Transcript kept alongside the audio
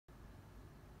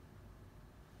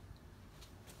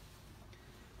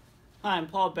Hi, I'm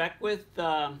Paul Beckwith,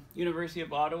 University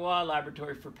of Ottawa,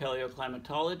 Laboratory for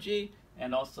Paleoclimatology,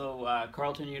 and also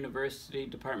Carleton University,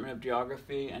 Department of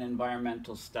Geography and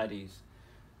Environmental Studies.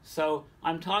 So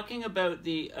I'm talking about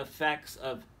the effects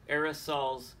of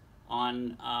aerosols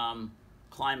on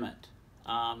climate.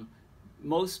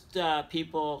 Most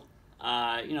people,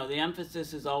 the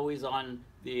emphasis is always on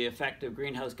the effect of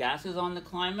greenhouse gases on the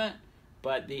climate,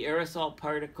 but the aerosol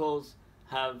particles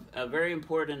have a very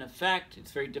important effect.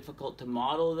 It's very difficult to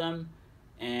model them,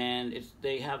 and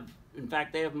they have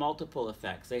multiple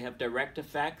effects. They have direct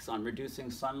effects on reducing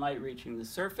sunlight reaching the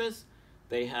surface.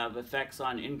 They have effects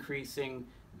on increasing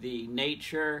the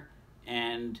nature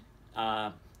and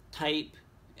type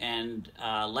and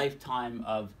lifetime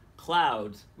of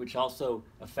clouds, which also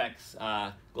affects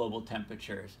global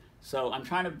temperatures. So I'm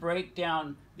trying to break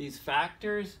down these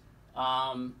factors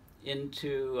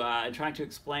into trying to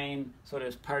explain sort of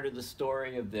as part of the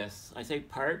story of this. I say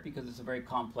part because it's a very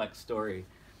complex story.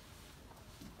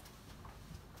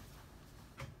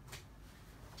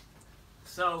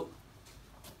 So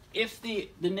if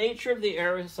the nature of the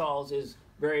aerosols is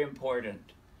very important.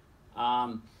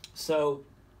 So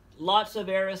lots of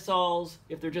aerosols,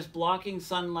 if they're just blocking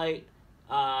sunlight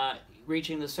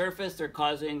reaching the surface, they're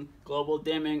causing global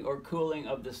dimming or cooling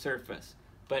of the surface.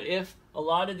 But if a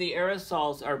lot of the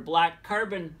aerosols are black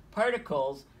carbon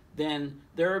particles, then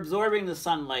they're absorbing the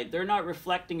sunlight. They're not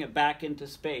reflecting it back into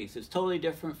space. It's totally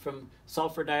different from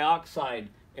sulfur dioxide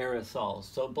aerosols.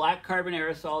 So black carbon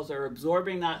aerosols are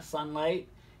absorbing that sunlight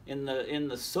in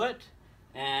the soot,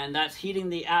 and that's heating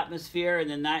the atmosphere, and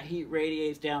then that heat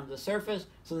radiates down to the surface.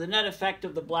 So the net effect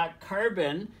of the black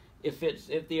carbon, if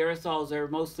the aerosols are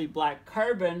mostly black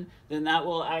carbon, then that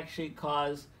will actually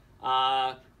cause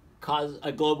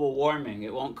a global warming.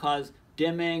 It won't cause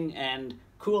dimming and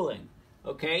cooling.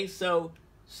 Okay, so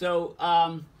let's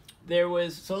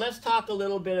talk a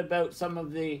little bit about some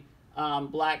of the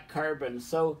black carbon.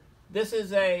 So this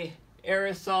is a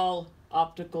aerosol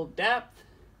optical depth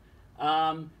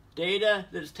data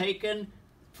that's taken,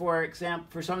 for example,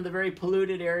 for some of the very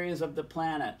polluted areas of the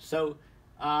planet. So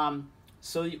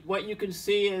what you can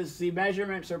see is the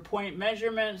measurements are point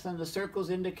measurements, and the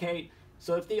circles indicate.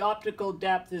 So if the optical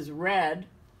depth is red,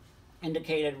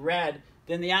 indicated red,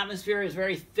 then the atmosphere is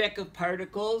very thick of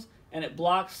particles, and it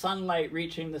blocks sunlight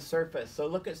reaching the surface. So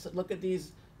look at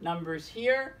these numbers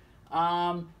here,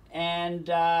 if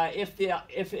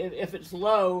it's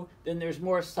low, then there's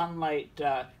more sunlight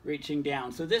reaching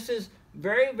down. So this is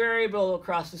very variable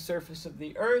across the surface of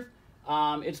the Earth.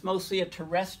 It's mostly a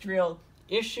terrestrial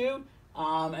issue,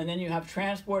 and then you have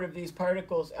transport of these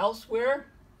particles elsewhere.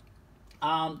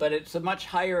 But it's a much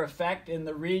higher effect in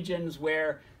the regions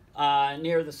where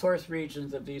near the source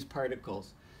regions of these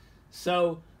particles.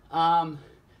 So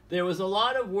there was a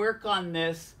lot of work on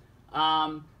this.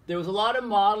 There was a lot of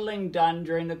modeling done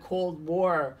during the Cold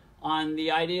War on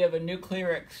the idea of a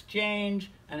nuclear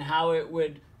exchange and how it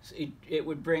would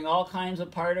bring all kinds of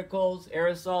particles,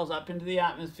 aerosols, up into the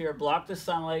atmosphere, block the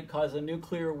sunlight, cause a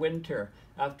nuclear winter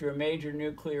after a major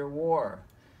nuclear war.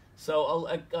 So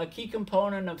a key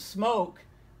component of smoke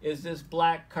is this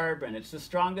black carbon. It's the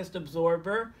strongest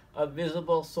absorber of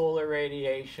visible solar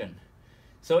radiation.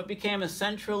 So it became a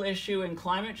central issue in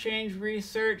climate change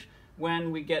research when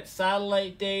we get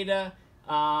satellite data,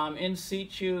 in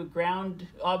situ ground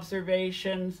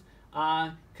observations,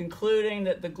 concluding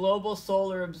that the global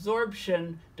solar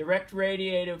absorption, direct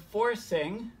radiative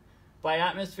forcing by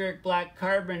atmospheric black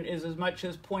carbon is as much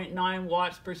as 0.9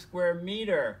 watts per square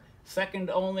meter, second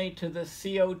only to the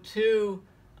CO2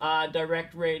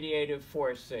 direct radiative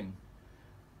forcing.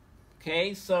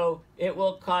 Okay, so it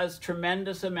will cause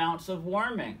tremendous amounts of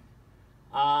warming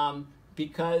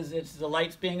because the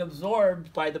light's being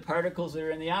absorbed by the particles that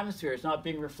are in the atmosphere. It's not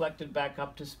being reflected back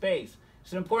up to space.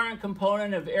 It's an important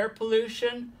component of air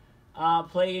pollution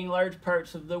plaguing large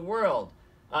parts of the world.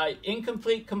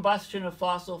 Incomplete combustion of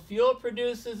fossil fuel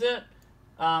produces it.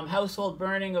 Household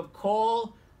burning of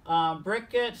coal,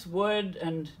 briquettes, wood,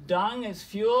 and dung as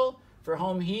fuel for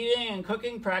home heating and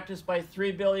cooking practiced by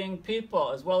 3 billion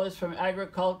people, as well as from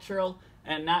agricultural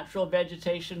and natural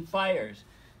vegetation fires,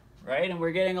 right? And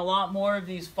we're getting a lot more of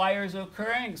these fires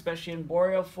occurring, especially in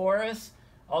boreal forests,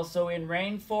 also in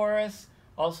rainforests,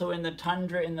 also in the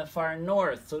tundra in the far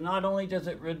north. So not only does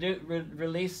it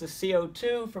release the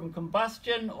CO2 from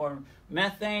combustion or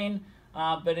methane,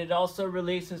 but it also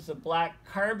releases the black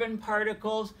carbon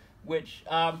particles, which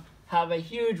have a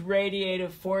huge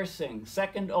radiative forcing,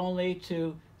 second only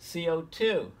to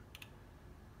CO2.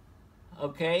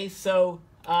 Okay, so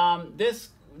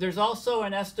there's also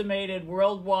an estimated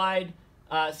worldwide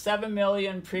 7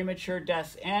 million premature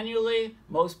deaths annually,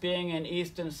 most being in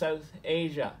East and South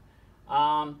Asia.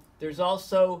 There's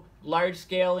also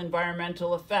large-scale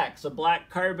environmental effects. The black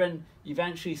carbon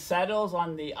eventually settles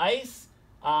on the ice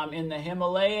in the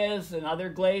Himalayas and other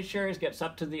glaciers, gets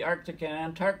up to the Arctic and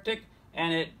Antarctic,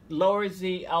 and it lowers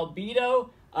the albedo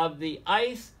of the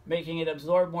ice, making it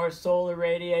absorb more solar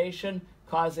radiation,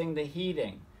 causing the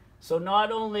heating. So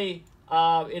not only,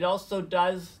 it also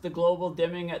does the global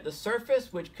dimming at the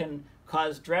surface, which can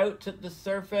cause drought at the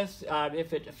surface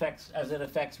if it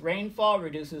affects rainfall,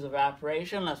 reduces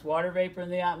evaporation, less water vapor in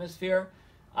the atmosphere,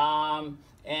 and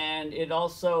it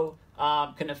also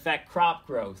can affect crop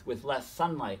growth with less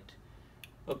sunlight.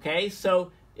 Okay,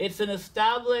 so it's been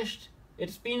established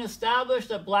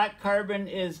that black carbon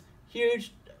is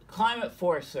huge climate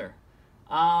forcer,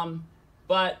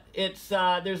 but it's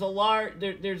there's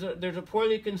a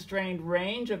poorly constrained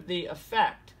range of the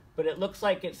effect, but it looks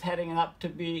like it's heading up to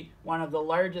be one of the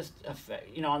largest,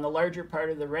 on the larger part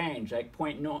of the range, like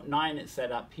 0.9 it's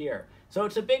set up here. So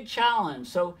it's a big challenge.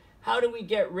 So how do we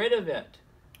get rid of it?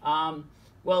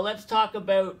 Well, let's talk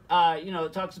about,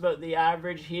 it talks about the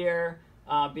average here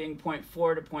being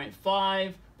 0.4 to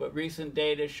 0.5, but recent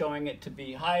data is showing it to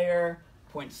be higher,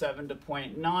 0.7 to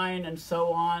 0.9, and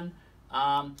so on.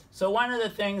 So one of the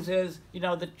things is,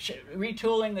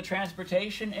 retooling the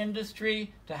transportation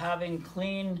industry to having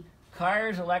clean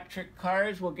cars, electric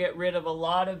cars, will get rid of a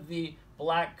lot of the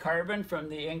black carbon from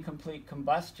the incomplete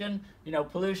combustion.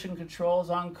 Pollution controls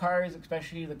on cars,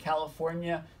 especially the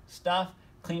California stuff,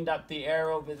 cleaned up the air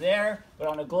over there, but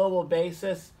on a global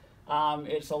basis,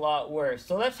 it's a lot worse.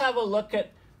 So let's have a look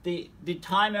at the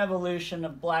time evolution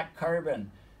of black carbon.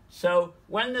 So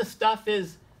when the stuff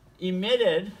is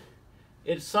emitted,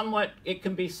 it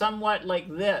can be somewhat like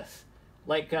this,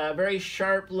 like a very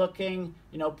sharp looking,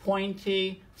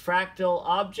 pointy fractal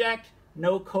object,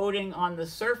 no coating on the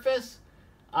surface.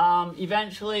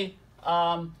 Eventually,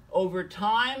 over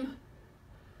time,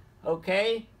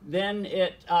 okay, then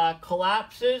it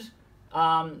collapses.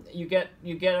 You get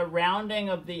a rounding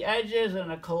of the edges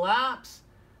and a collapse,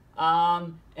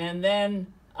 and then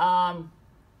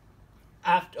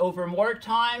over more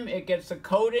time, it gets a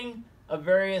coating of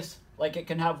various, like it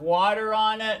can have water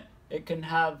on it, it can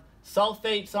have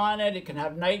sulfates on it, it can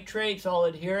have nitrates, all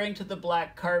adhering to the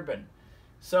black carbon.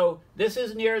 So this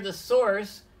is near the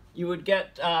source. You would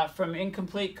get, from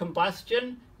incomplete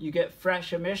combustion, you get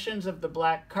fresh emissions of the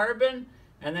black carbon,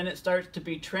 and then it starts to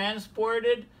be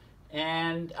transported,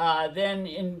 and then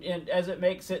as it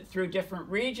makes it through different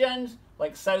regions,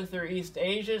 like South or East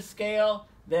Asia scale,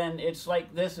 then it's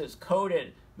like this, it's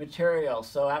coated material.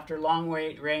 So after long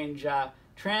range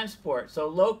transport, so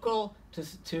local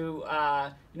to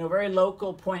very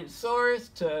local point source,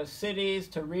 to cities,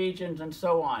 to regions, and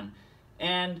so on.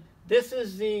 And this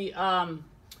is the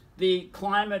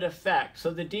climate effect.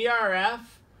 So the DRF,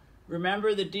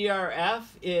 remember the DRF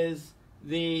is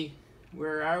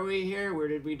where are we here? Where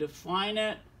did we define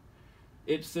it?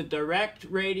 It's the direct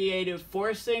radiative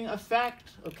forcing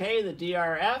effect, okay, the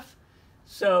DRF.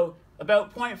 So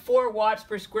about 0.4 watts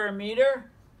per square meter,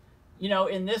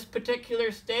 in this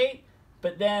particular state,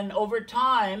 but then over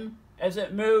time, as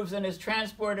it moves and is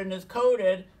transported and is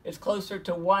coated, it's closer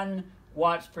to 1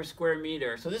 watts per square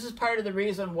meter. So this is part of the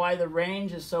reason why the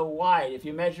range is so wide, if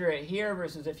you measure it here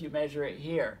versus if you measure it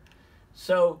here.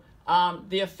 So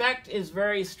the effect is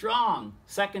very strong,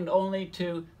 second only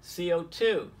to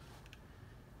CO2.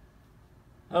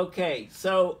 Okay,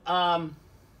 so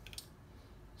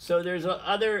so there's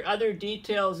other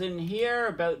details in here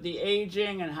about the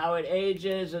aging and how it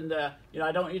ages, and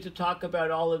I don't need to talk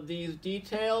about all of these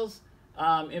details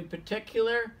in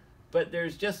particular, but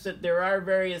there's just that there are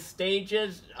various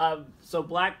stages of, so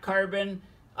black carbon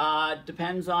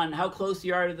depends on how close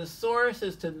you are to the source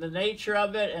as to the nature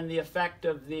of it and the effect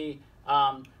of the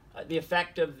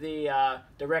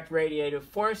direct radiative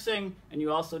forcing, and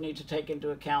you also need to take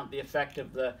into account the effect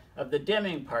of the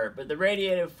dimming part. But the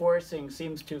radiative forcing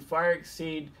seems to far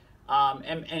exceed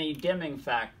any dimming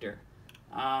factor,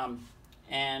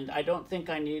 and I don't think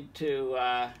I need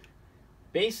to.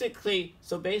 Basically,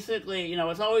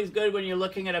 it's always good when you're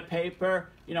looking at a paper.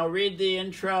 Read the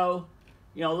intro,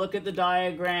 look at the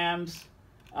diagrams,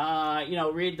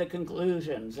 read the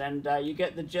conclusions, and you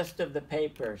get the gist of the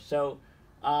paper. So.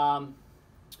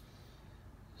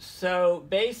 So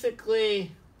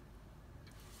basically,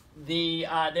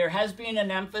 there has been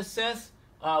an emphasis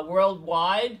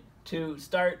worldwide to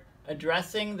start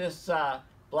addressing this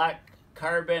black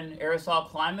carbon aerosol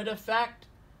climate effect.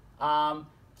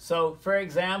 So for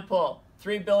example,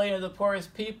 3 billion of the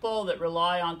poorest people that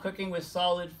rely on cooking with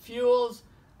solid fuels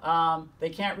They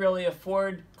can't really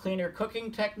afford cleaner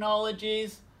cooking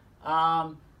technologies.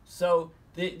 So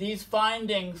these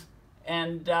findings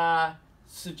and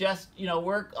suggest,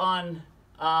 work on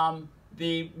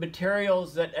the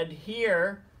materials that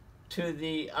adhere to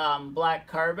the black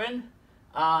carbon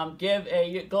give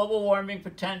a global warming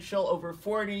potential over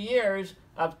 40 years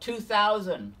of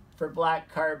 2,000 for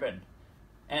black carbon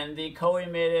and the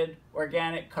co-emitted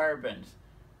organic carbons.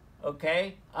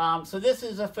 Okay, so this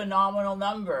is a phenomenal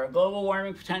number, a global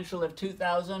warming potential of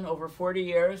 2,000 over 40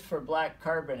 years for black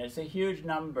carbon. It's a huge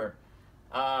number.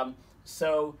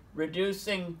 So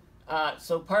reducing,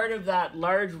 so part of that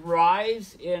large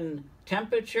rise in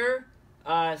temperature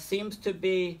seems to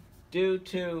be due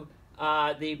to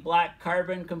the black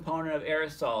carbon component of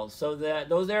aerosols. So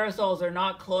those aerosols are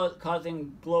not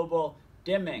causing global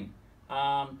dimming.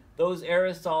 Those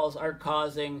aerosols are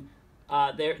causing,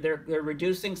 they're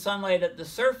reducing sunlight at the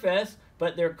surface,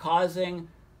 but they're causing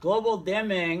global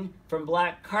dimming from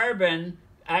black carbon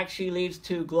actually leads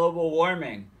to global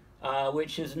warming,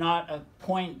 which is not a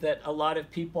point that a lot of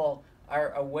people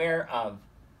are aware of.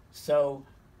 So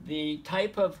the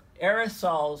type of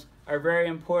aerosols are very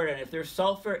important. If they're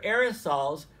sulfur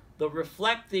aerosols, they'll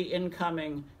reflect the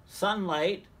incoming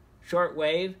sunlight,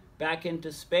 shortwave, back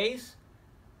into space.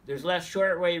 There's less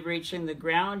shortwave reaching the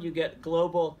ground. You get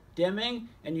global dimming,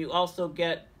 and you also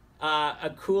get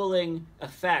a cooling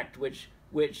effect, which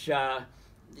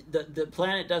the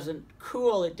planet doesn't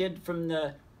cool. It did from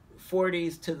the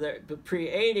 40s to the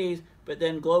pre-80s, but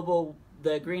then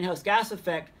the greenhouse gas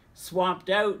effect swamped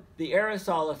out the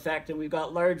aerosol effect, and we've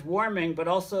got large warming, but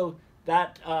also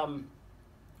that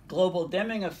global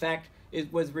dimming effect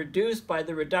was reduced by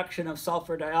the reduction of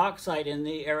sulfur dioxide in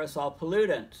the aerosol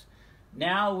pollutants.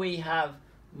 Now we have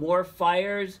more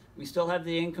fires. We still have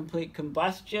the incomplete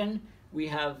combustion. We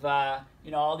have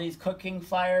all these cooking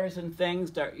fires and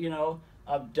things that,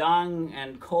 of dung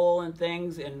and coal and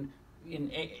things in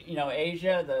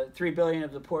Asia, the 3 billion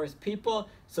of the poorest people.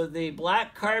 So the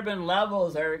black carbon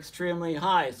levels are extremely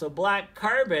high. So black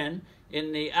carbon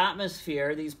in the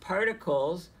atmosphere, these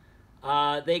particles,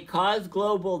 they cause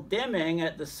global dimming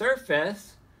at the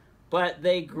surface, but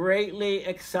they greatly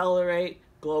accelerate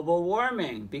global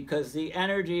warming because the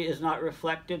energy is not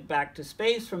reflected back to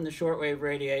space from the shortwave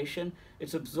radiation.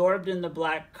 It's absorbed in the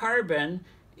black carbon,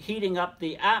 heating up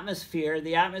the atmosphere.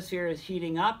 The atmosphere is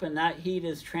heating up, and that heat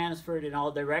is transferred in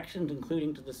all directions,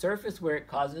 including to the surface, where it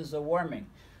causes the warming.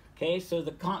 Okay, so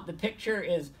the picture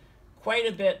is quite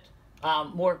a bit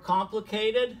more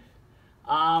complicated,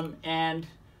 and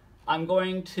I'm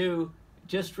going to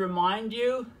just remind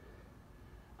you,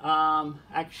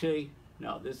 actually,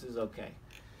 no, this is okay.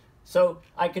 So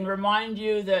I can remind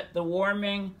you that the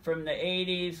warming from the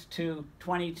 80s to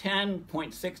 2010,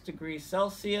 0.6 degrees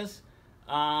Celsius,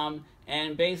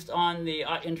 and based on the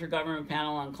Intergovernmental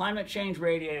Panel on Climate Change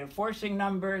radiative forcing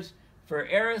numbers, for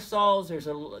aerosols,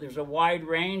 there's a wide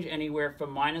range, anywhere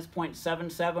from minus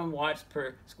 0.77 watts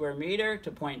per square meter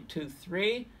to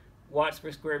 0.23 watts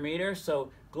per square meter. So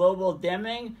global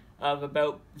dimming of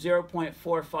about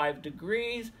 0.45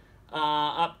 degrees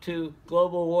up to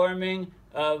global warming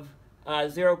of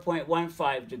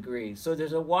 0.15 degrees. So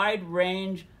there's a wide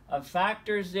range of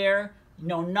factors there,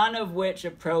 none of which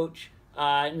approach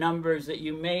numbers that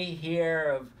you may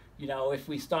hear of, if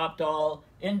we stopped all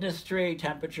industry,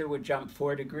 temperature would jump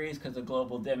 4 degrees because of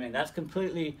global dimming. That's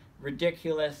completely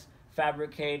ridiculous,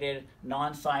 fabricated,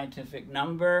 non-scientific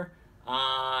number.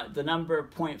 The number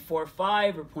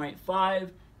 0.45 or 0.5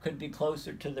 could be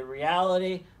closer to the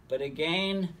reality, but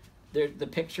again, the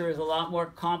picture is a lot more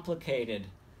complicated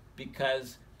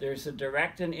because there's a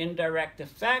direct and indirect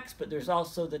effects, but there's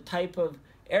also the type of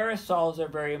aerosols are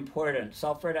very important.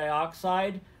 Sulfur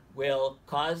dioxide will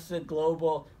cause the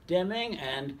global dimming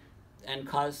and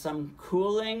cause some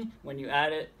cooling when you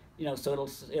add it, so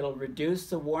it'll reduce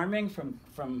the warming from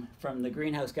the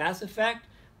greenhouse gas effect.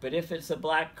 But if it's a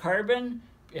black carbon,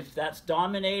 if that's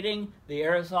dominating the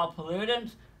aerosol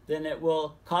pollutants, then it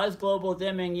will cause global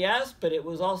dimming, yes, but it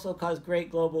will also cause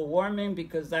great global warming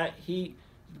because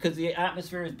the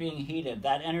atmosphere is being heated.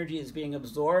 That energy is being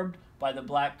absorbed by the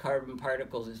black carbon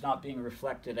particles. It's not being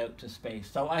reflected out to space.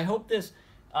 So I hope this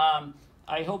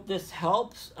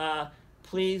helps.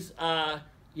 Please,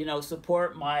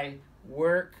 support my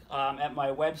work at my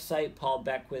website,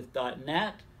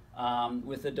 paulbeckwith.net,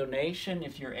 with a donation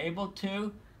if you're able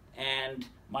to. And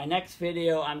my next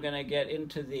video, I'm going to get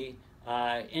into the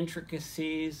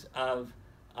intricacies of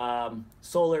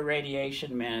solar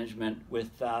radiation management with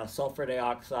sulfur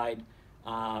dioxide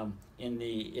in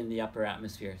the upper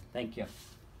atmosphere. Thank you.